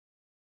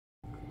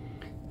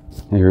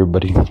Hey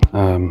everybody,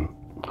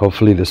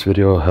 hopefully this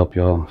video will help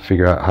y'all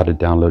figure out how to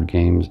download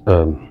games,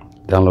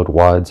 download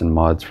WADs and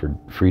mods for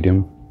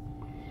Freedoom.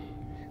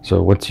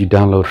 So once you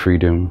download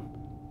Freedoom,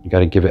 you got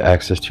to give it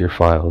access to your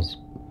files.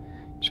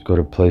 Just go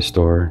to Play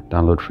Store,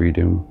 download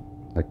Freedoom,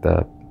 like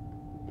that.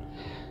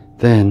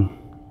 Then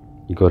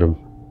you go to,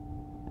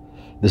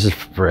 this is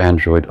for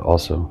Android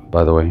also,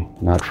 by the way,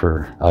 not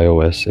for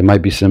iOS. It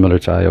might be similar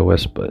to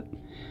iOS, but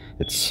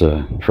it's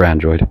for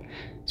Android.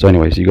 So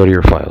anyways, you go to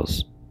your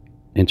files,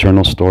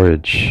 internal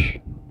storage,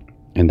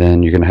 and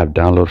then you're gonna have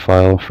download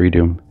file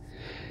Freedoom.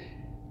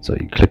 So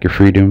you click your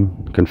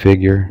Freedoom,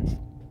 configure,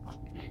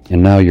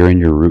 and now you're in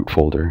your root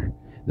folder.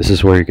 This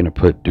is where you're gonna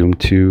put Doom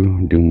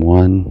 2, Doom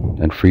 1,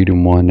 and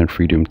Freedoom 1 and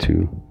Freedoom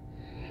 2.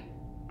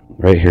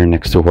 Right here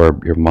next to where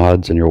your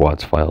mods and your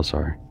WADs files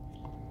are.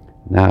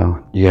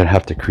 Now you're gonna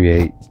have to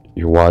create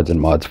your WADs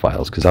and mods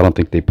files because I don't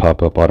think they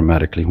pop up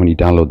automatically when you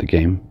download the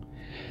game.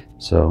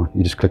 So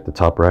you just click the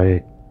top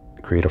right,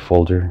 create a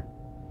folder,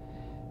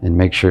 and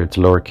make sure it's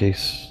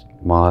lowercase,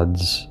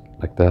 mods,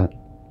 like that,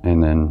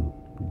 and then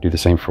do the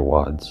same for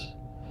WADs,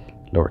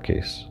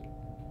 lowercase,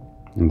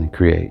 and then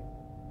create,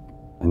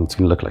 and it's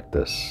gonna look like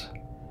this.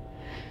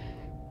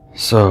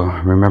 So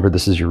remember,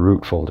 this is your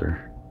root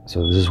folder,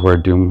 so this is where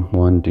Doom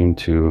 1, Doom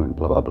 2, and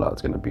blah blah blah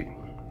is gonna be.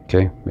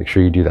 Okay, make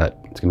sure you do that.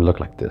 It's gonna look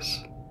like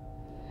this.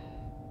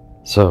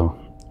 So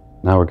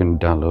now we're gonna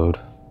download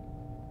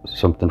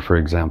something, for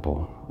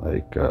example,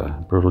 like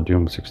Brutal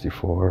Doom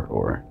 64,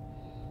 or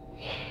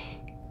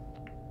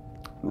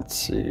let's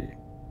see,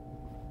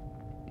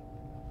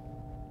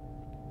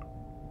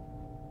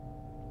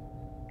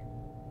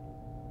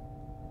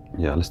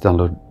 yeah, let's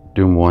download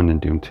Doom 1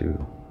 and Doom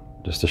 2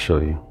 just to show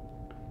you.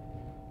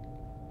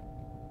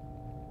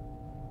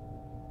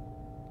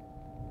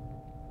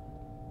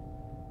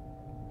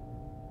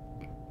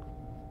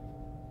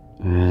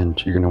 And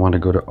you're going to want to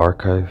go to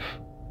archive,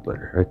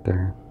 right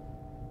there,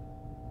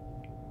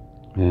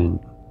 and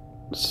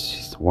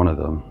it's one of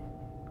them,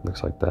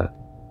 looks like that,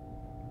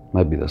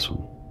 might be this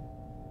one.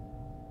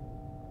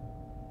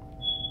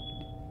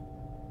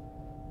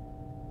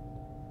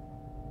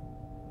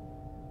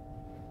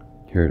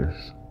 Here it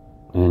is,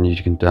 and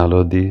you can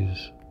download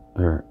these,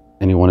 or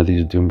any one of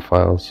these Doom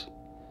files.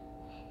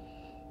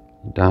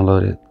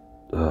 Download it.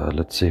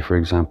 Let's say, for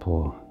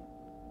example,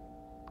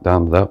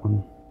 download that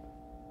one,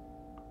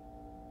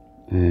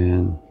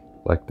 and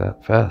like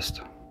that,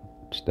 fast.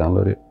 Just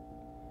download it.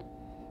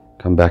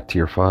 Come back to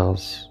your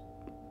files,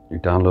 your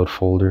download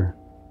folder,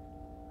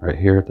 right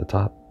here at the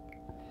top,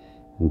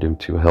 and Doom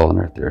 2 Hell on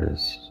Earth. There it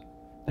is,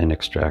 and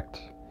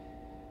extract.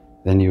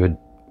 Then you would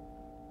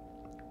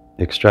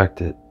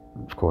extract it,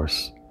 of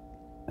course,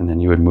 and then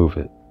you would move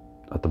it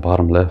at the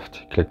bottom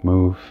left, click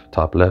move,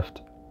 top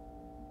left,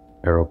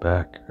 arrow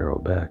back,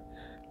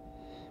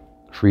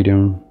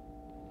 Freedoom,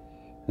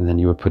 and then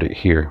you would put it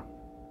here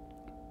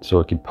so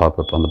it could pop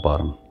up on the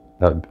bottom.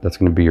 That's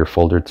going to be your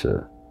folder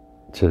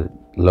to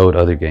load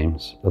other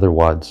games, other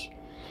WADs.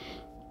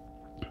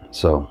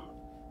 So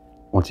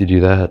once you do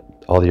that,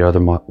 all the other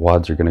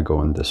WADs are going to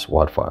go in this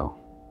WAD file,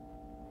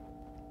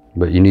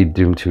 but you need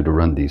Doom 2 to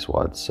run these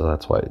WADs, so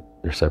that's why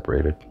they're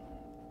separated.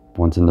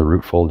 One's in the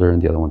root folder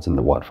and the other one's in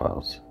the WAD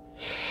files.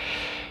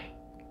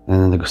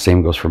 And then the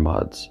same goes for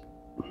mods.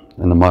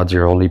 And the mods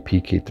are only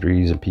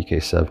PK3s and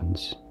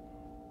PK7s.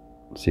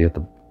 See at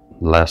the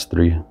last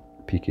three,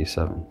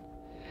 PK7.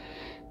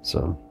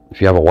 So if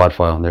you have a WAD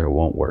file in there, it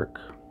won't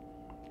work.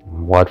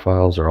 WAD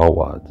files are all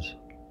WADs.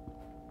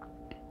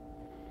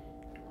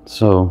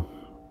 So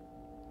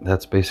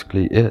that's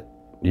basically it.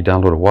 You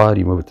download a WAD,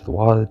 you move it to the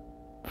WAD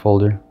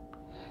folder.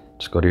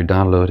 Just go to your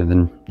download, and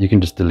then you can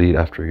just delete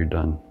after you're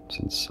done.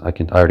 Since I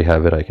already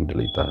have it, I can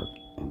delete that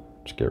and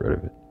just get rid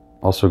of it.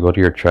 Also go to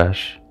your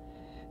trash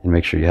and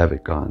make sure you have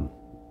it gone.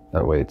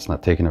 That way it's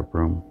not taking up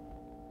room.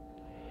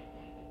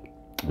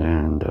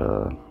 And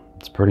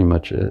that's pretty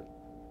much it.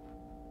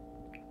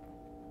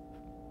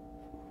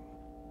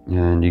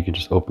 And you can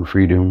just open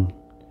Freedoom.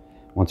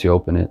 Once you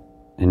open it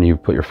and you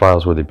put your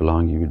files where they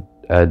belong, you would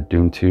add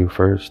Doom 2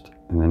 first,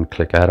 and then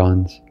click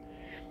add-ons.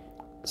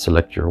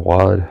 Select your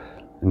WAD.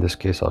 In this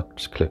case, I'll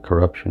just click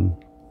corruption.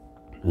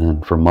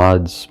 And for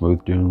mods,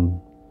 smooth Doom,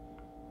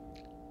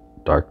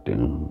 dark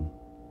Doom,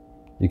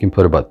 you can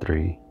put about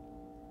 3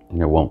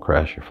 and it won't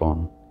crash your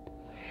phone.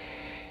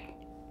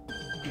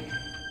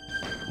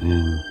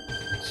 And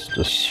let's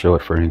just show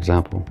it for an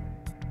example.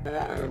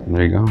 And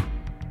there you go.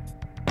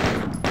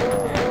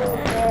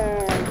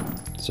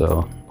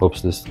 So hope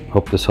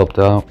this helped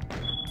out.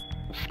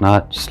 If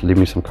not, just leave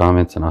me some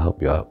comments and I'll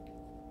help you out.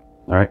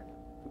 All right,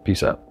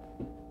 peace out.